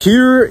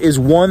Here is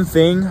one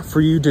thing for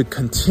you to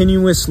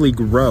continuously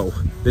grow.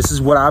 This is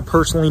what I've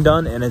personally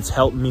done, and it's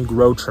helped me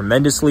grow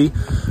tremendously,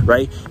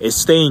 right? Is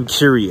staying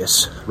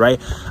curious, right?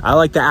 I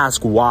like to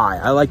ask why.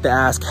 I like to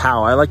ask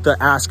how. I like to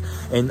ask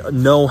and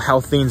know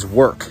how things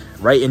work,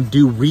 right? And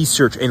do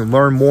research and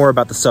learn more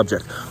about the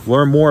subject.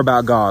 Learn more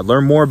about God.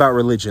 Learn more about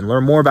religion.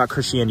 Learn more about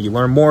Christianity.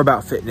 Learn more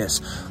about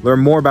fitness.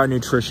 Learn more about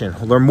nutrition.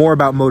 Learn more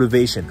about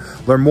motivation.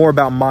 Learn more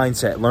about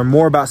mindset. Learn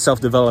more about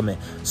self-development.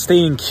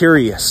 Staying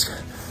curious.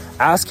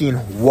 Asking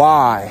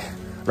why,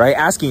 right?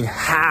 Asking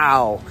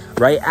how,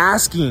 right?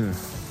 Asking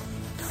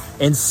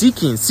and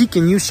seeking.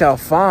 Seeking you shall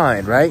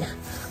find, right?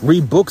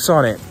 Read books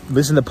on it.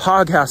 Listen to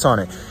podcasts on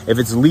it. If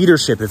it's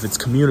leadership, if it's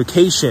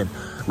communication,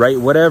 right?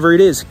 Whatever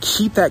it is,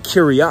 keep that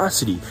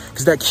curiosity.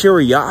 Because that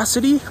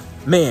curiosity,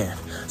 man,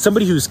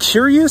 somebody who's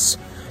curious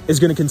is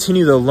going to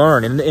continue to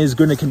learn and is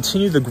going to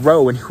continue to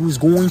grow. And who's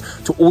going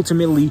to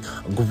ultimately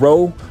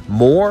grow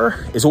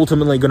more is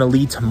ultimately going to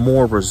lead to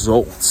more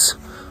results,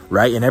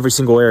 right? In every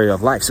single area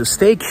of life. So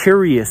stay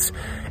curious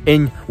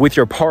with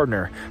your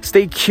partner.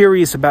 Stay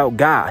curious about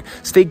God.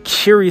 Stay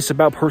curious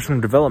about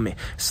personal development.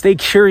 Stay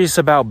curious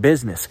about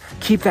business.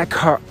 Keep that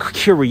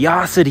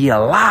curiosity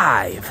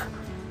alive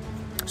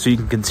so you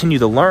can continue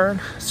to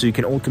learn, so you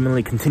can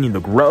ultimately continue to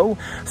grow,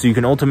 so you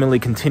can ultimately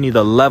continue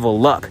to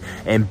level up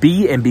and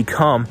be and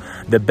become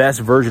the best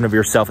version of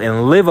yourself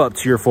and live up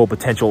to your full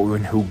potential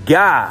and who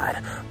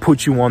God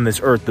put you on this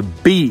earth to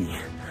be.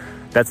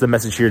 That's the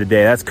message here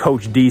today. That's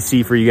Coach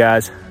DC for you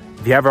guys.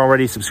 If you haven't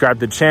already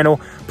subscribed to the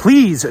channel,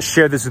 please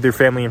share this with your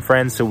family and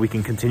friends so we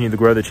can continue to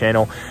grow the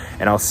channel.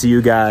 And I'll see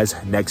you guys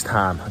next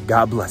time.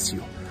 God bless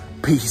you.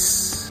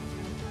 Peace.